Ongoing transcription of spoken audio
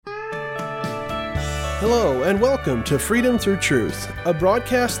Hello and welcome to Freedom Through Truth, a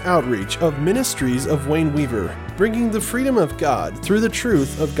broadcast outreach of Ministries of Wayne Weaver, bringing the freedom of God through the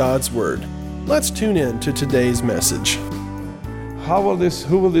truth of God's Word. Let's tune in to today's message. Who will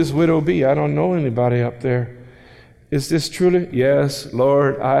this widow be? I don't know anybody up there. Is this truly? Yes,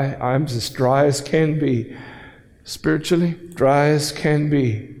 Lord, I'm as dry as can be. Spiritually, dry as can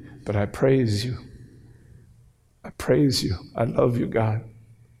be. But I praise you. I praise you. I love you, God.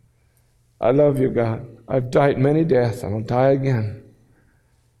 I love you, God. I've died many deaths, and I'll die again.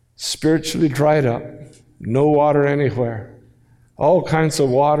 Spiritually dried up, no water anywhere. All kinds of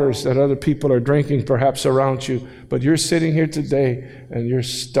waters that other people are drinking perhaps around you, but you're sitting here today and you're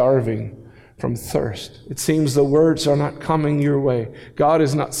starving from thirst. It seems the words are not coming your way. God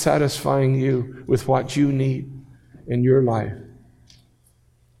is not satisfying you with what you need in your life.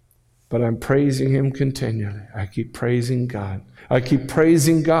 But I'm praising Him continually. I keep praising God. I keep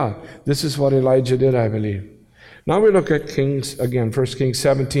praising God. This is what Elijah did, I believe. Now we look at Kings, again, 1 Kings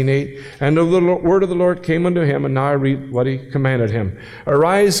 17:8. And the word of the Lord came unto him, and now I read what he commanded him.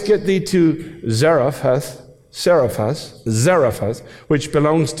 Arise, get thee to Zarephath, which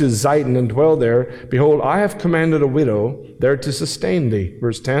belongs to Zidon, and dwell there. Behold, I have commanded a widow there to sustain thee.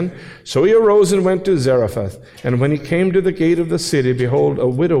 Verse 10. So he arose and went to Zarephath. And when he came to the gate of the city, behold, a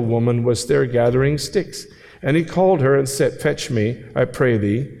widow woman was there gathering sticks. And he called her and said, Fetch me, I pray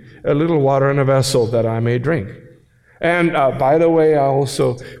thee, a little water in a vessel that I may drink. And by the way,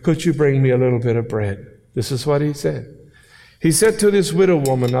 could you bring me a little bit of bread? This is what he said. He said to this widow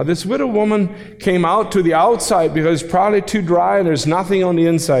woman, now this widow woman came out to the outside because it's probably too dry and there's nothing on the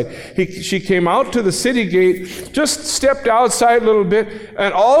inside. She came out to the city gate, just stepped outside a little bit,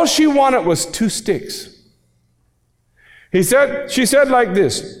 and all she wanted was 2 sticks. She said like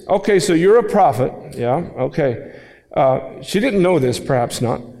this, okay, so you're a prophet. Yeah, okay. She didn't know this, perhaps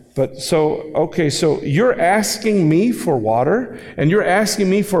not. But so you're asking me for water and you're asking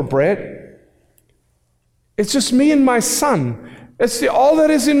me for bread? It's just me and my son. It's all that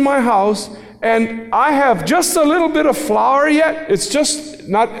is in my house, and I have just a little bit of flour yet.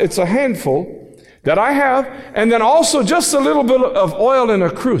 It's a handful that I have, and then also just a little bit of oil in a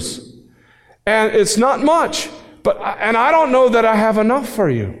cruse. And it's not much. And I don't know that I have enough for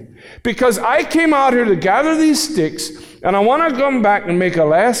you, because I came out here to gather these sticks, and I want to come back and make a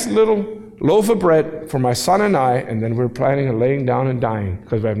last little loaf of bread for my son and I, and then we're planning on laying down and dying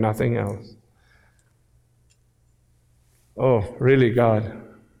because we have nothing else. Oh, really, God?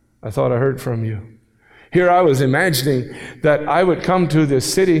 I thought I heard from you. Here I was imagining that I would come to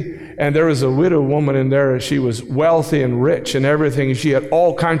this city, and there was a widow woman in there. She was wealthy and rich and everything. She had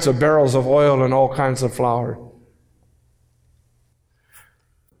all kinds of barrels of oil and all kinds of flour.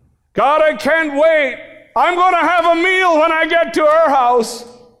 God, I can't wait. I'm going to have a meal when I get to her house.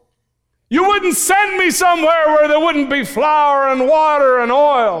 You wouldn't send me somewhere where there wouldn't be flour and water and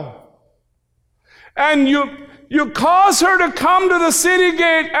oil. And you cause her to come to the city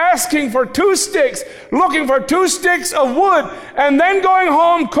gate asking for 2 sticks, looking for 2 sticks of wood, and then going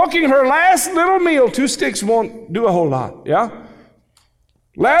home cooking her last little meal. 2 sticks won't do a whole lot, yeah?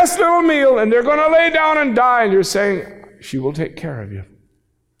 Last little meal, and they're going to lay down and die, and you're saying, she will take care of you.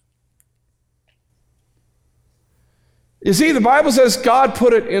 You see, the Bible says God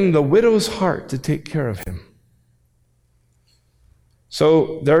put it in the widow's heart to take care of him.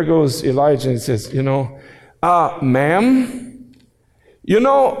 So there goes Elijah and says, ma'am,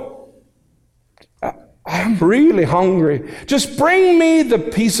 I'm really hungry. Just bring me the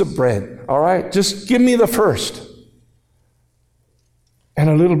piece of bread, all right? Just give me the first. And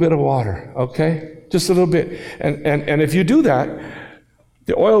a little bit of water, okay? Just a little bit. And if you do that,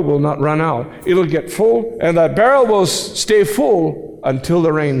 the oil will not run out. It'll get full, and that barrel will stay full until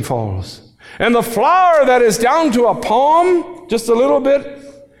the rain falls. And the flour that is down to a palm, just a little bit,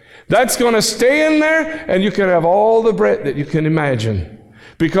 that's going to stay in there, and you can have all the bread that you can imagine.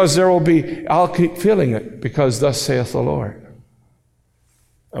 Because I'll keep filling it, because thus saith the Lord.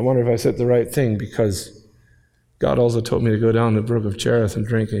 I wonder if I said the right thing, because God also told me to go down the brook of Cherith and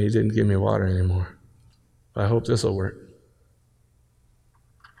drink, and He didn't give me water anymore. I hope this will work.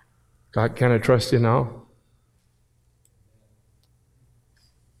 God, can I trust you now?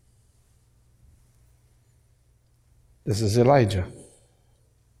 This is Elijah.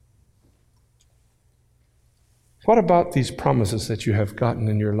 What about these promises that you have gotten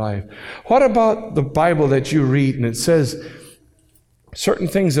in your life? What about the Bible that you read and it says certain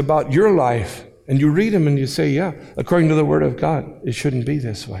things about your life, and you read them and you say, yeah, according to the Word of God, it shouldn't be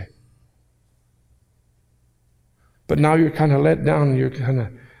this way. But now you're kind of let down, you're kind of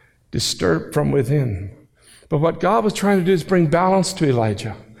disturbed from within. But what God was trying to do is bring balance to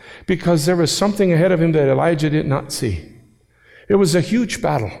Elijah. because there was something ahead of him that Elijah did not see. It was a huge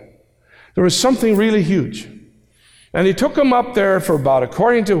battle. There was something really huge. And he took him up there for about,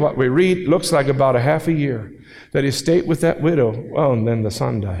 according to what we read, looks like about a half a year, that he stayed with that widow. Well, and then the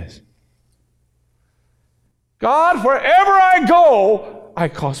son dies. God, wherever I go, I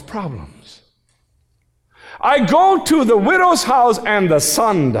cause problems. I go to the widow's house and the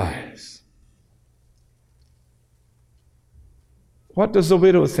son dies. What does the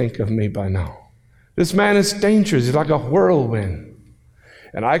widow think of me by now? This man is dangerous. He's like a whirlwind.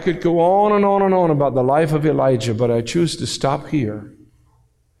 And I could go on and on and on about the life of Elijah, but I choose to stop here.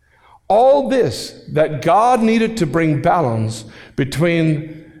 All this that God needed to bring balance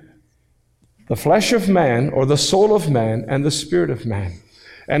between the flesh of man or the soul of man and the spirit of man.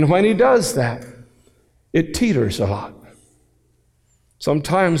 And when he does that, it teeters a lot.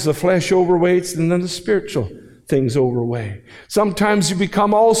 Sometimes the flesh overweights and then the spiritual things overweigh. Sometimes you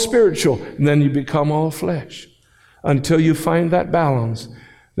become all spiritual and then you become all flesh until you find that balance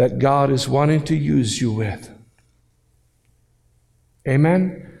that God is wanting to use you with.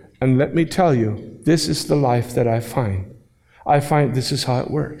 Amen? And let me tell you, this is the life that I find. I find this is how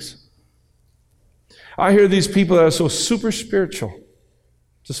it works. I hear these people that are so super spiritual.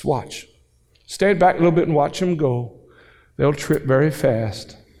 Just watch. Stand back a little bit and watch them go. They'll trip very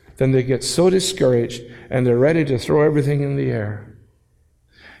fast. Then they get so discouraged and they're ready to throw everything in the air.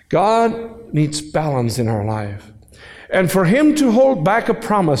 God needs balance in our life. And for Him to hold back a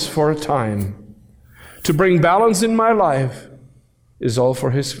promise for a time, to bring balance in my life, is all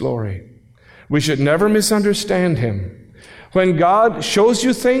for His glory. We should never misunderstand Him. When God shows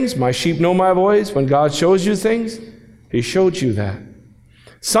you things, my sheep know my voice. When God shows you things, He showed you that.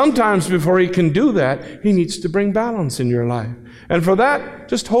 Sometimes before He can do that, He needs to bring balance in your life. And for that,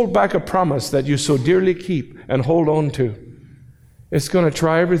 just hold back a promise that you so dearly keep and hold on to. It's going to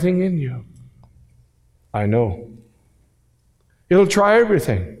try everything in you. I know. It'll try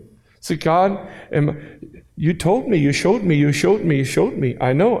everything. Say, God, you told me, you showed me, you showed me, you showed me.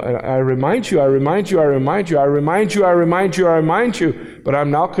 I know. I remind you, I remind you, I remind you, I remind you, I remind you, I remind you. But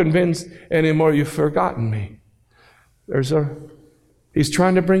I'm not convinced anymore you've forgotten me. He's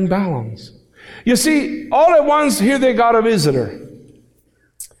trying to bring balance. You see, all at once, here they got a visitor.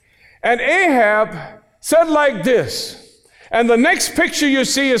 And Ahab said like this, and the next picture you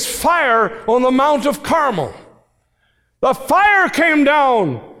see is fire on the Mount of Carmel. The fire came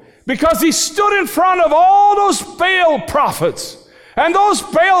down because he stood in front of all those Baal prophets. And those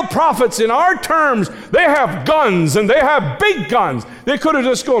Baal prophets, in our terms, they have guns, and they have big guns. They could have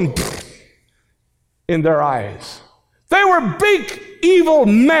just gone in their eyes. They were big, evil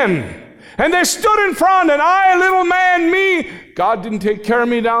men. And they stood in front, and I, little man, me. God didn't take care of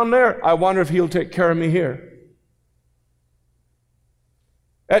me down there. I wonder if He'll take care of me here.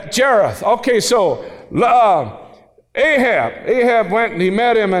 At Cherith. Okay, so Ahab went and he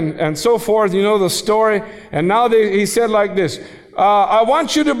met him and so forth. You know the story. And now he said like this, I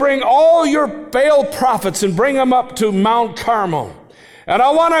want you to bring all your Baal prophets and bring them up to Mount Carmel. And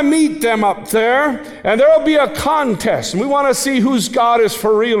I want to meet them up there. And there will be a contest. And we want to see whose God is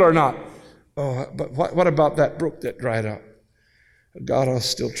for real or not. Oh, but what about that brook that dried up? God, I'll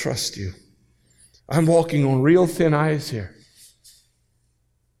still trust you. I'm walking on real thin ice here.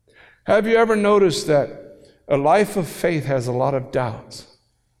 Have you ever noticed that a life of faith has a lot of doubts?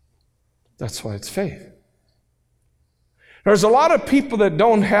 That's why it's faith. There's a lot of people that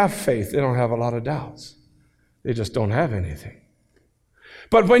don't have faith. They don't have a lot of doubts. They just don't have anything.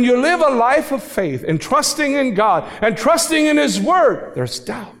 But when you live a life of faith and trusting in God and trusting in His Word, there's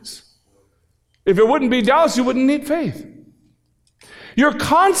doubts. If it wouldn't be doubts, you wouldn't need faith. You're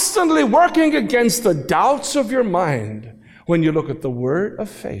constantly working against the doubts of your mind when you look at the word of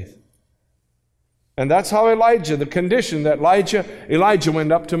faith. And that's how the condition that Elijah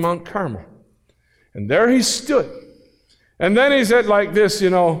went up to Mount Carmel. And there he stood. And then he said like this,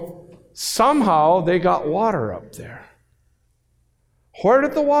 somehow they got water up there. Where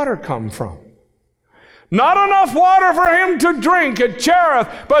did the water come from? Not enough water for him to drink at Cherith,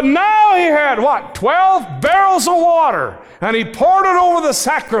 but now he had, 12 barrels of water, and he poured it over the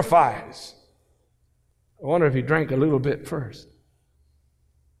sacrifice. I wonder if he drank a little bit first.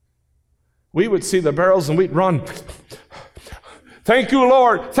 We would see the barrels and we'd run. Thank you,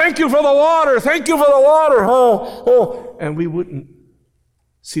 Lord. Thank you for the water. Thank you for the water. Oh. And we wouldn't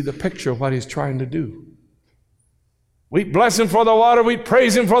see the picture of what he's trying to do. We'd bless him for the water. We'd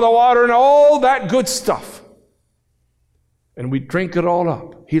praise him for the water and all that good stuff. And we'd drink it all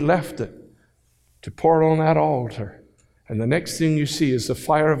up. He left it to pour it on that altar. And the next thing you see is the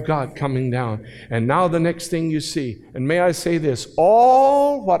fire of God coming down. And now the next thing you see, and may I say this,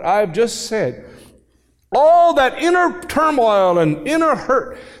 all what I've just said, all that inner turmoil and inner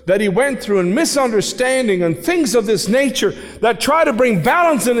hurt that he went through and misunderstanding and things of this nature that try to bring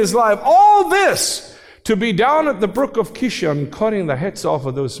balance in his life, all this to be down at the brook of Kishon cutting the heads off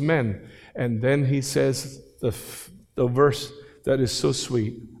of those men. And then he says the verse that is so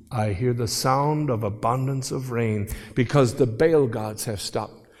sweet, I hear the sound of abundance of rain, because the Baal gods have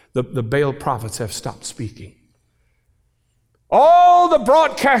stopped, the Baal prophets have stopped speaking. All the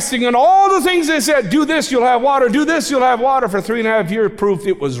broadcasting and all the things they said, do this, you'll have water, do this, you'll have water, for 3.5 years proved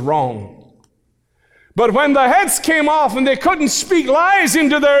it was wrong. But when the heads came off and they couldn't speak lies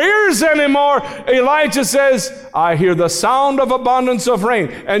into their ears anymore, Elijah says, I hear the sound of abundance of rain.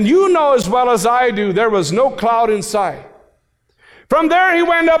 And you know as well as I do, there was no cloud in sight. From there he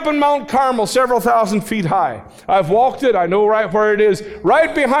went up in Mount Carmel, several thousand feet high. I've walked it, I know right where it is,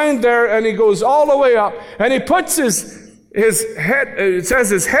 right behind there, and he goes all the way up, and he puts his head, it says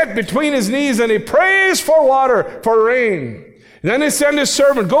his head between his knees, and he prays for water, for rain. And then he sent his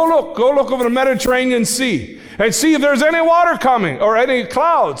servant, go look over the Mediterranean Sea and see if there's any water coming or any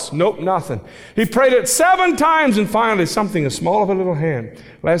clouds. Nope, nothing. He prayed it 7 times, and finally something as small of a little hand.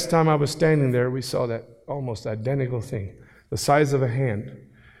 Last time I was standing there, we saw that almost identical thing, the size of a hand,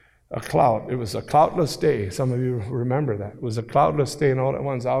 a cloud. It was a cloudless day. Some of you remember that. It was a cloudless day, and all at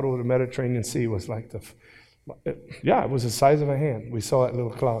once out over the Mediterranean Sea was like it was the size of a hand. We saw that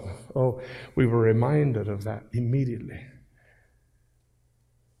little cloud. Oh, we were reminded of that immediately.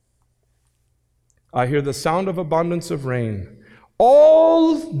 I hear the sound of abundance of rain.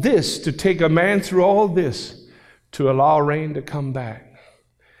 All this to take a man through all this to allow rain to come back.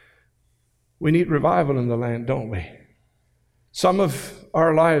 We need revival in the land, don't we? Some of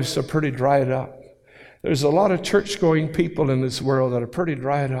our lives are pretty dried up. There's a lot of church-going people in this world that are pretty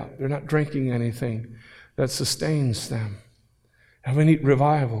dried up. They're not drinking anything that sustains them. And we need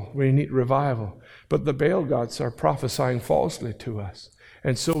revival. We need revival. But the Baal gods are prophesying falsely to us.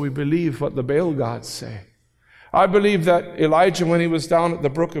 And so we believe what the Baal gods say. I believe that Elijah, when he was down at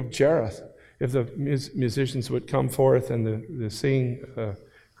the brook of Cherith, if the musicians would come forth and the singing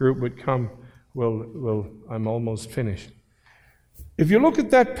group would come, I'm almost finished. If you look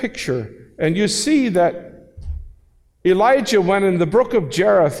at that picture and you see that Elijah, when in the brook of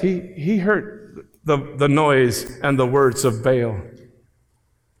Cherith, he heard the noise and the words of Baal.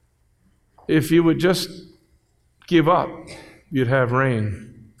 If you would just give up, you'd have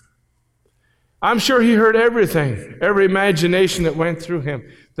rain. I'm sure he heard everything, every imagination that went through him,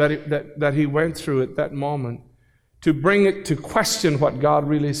 that he went through at that moment, to bring it to question what God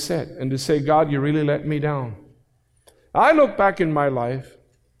really said and to say, God, you really let me down. I look back in my life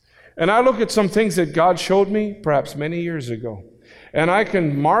and I look at some things that God showed me perhaps many years ago. And I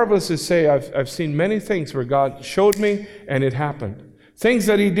can marvelously say I've seen many things where God showed me and it happened. Things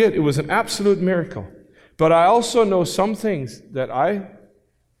that he did, it was an absolute miracle. But I also know some things that I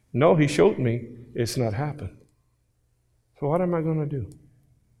know he showed me, it's not happened. So what am I going to do?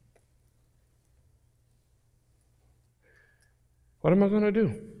 What am I going to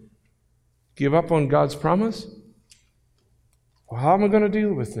do? Give up on God's promise? Well, how am I going to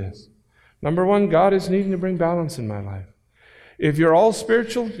deal with this? Number one, God is needing to bring balance in my life. If you're all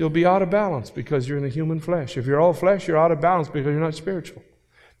spiritual, you'll be out of balance because you're in the human flesh. If you're all flesh, you're out of balance because you're not spiritual.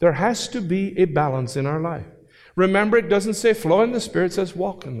 There has to be a balance in our life. Remember, it doesn't say flow in the Spirit, it says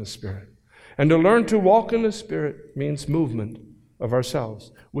walk in the Spirit. And to learn to walk in the Spirit means movement of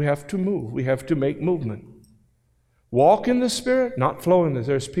ourselves. We have to move. We have to make movement. Walk in the Spirit, not flow in the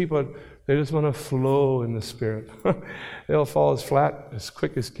Spirit. There's people, they just want to flow in the Spirit. They'll fall as flat as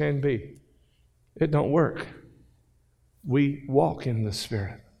quick as can be. It don't work. We walk in the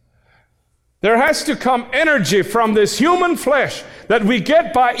Spirit. There has to come energy from this human flesh that we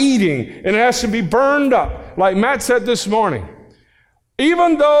get by eating, and it has to be burned up. Like Matt said this morning,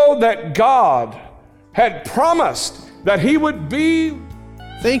 even though that God had promised that he would be.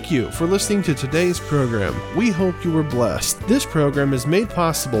 Thank you for listening to today's program. We hope you were blessed. This program is made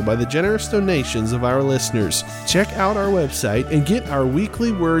possible by the generous donations of our listeners. Check out our website and get our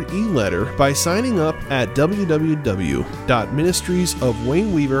weekly word e-letter by signing up at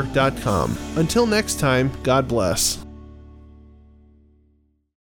www.ministriesofwayneweaver.com. Until next time, God bless.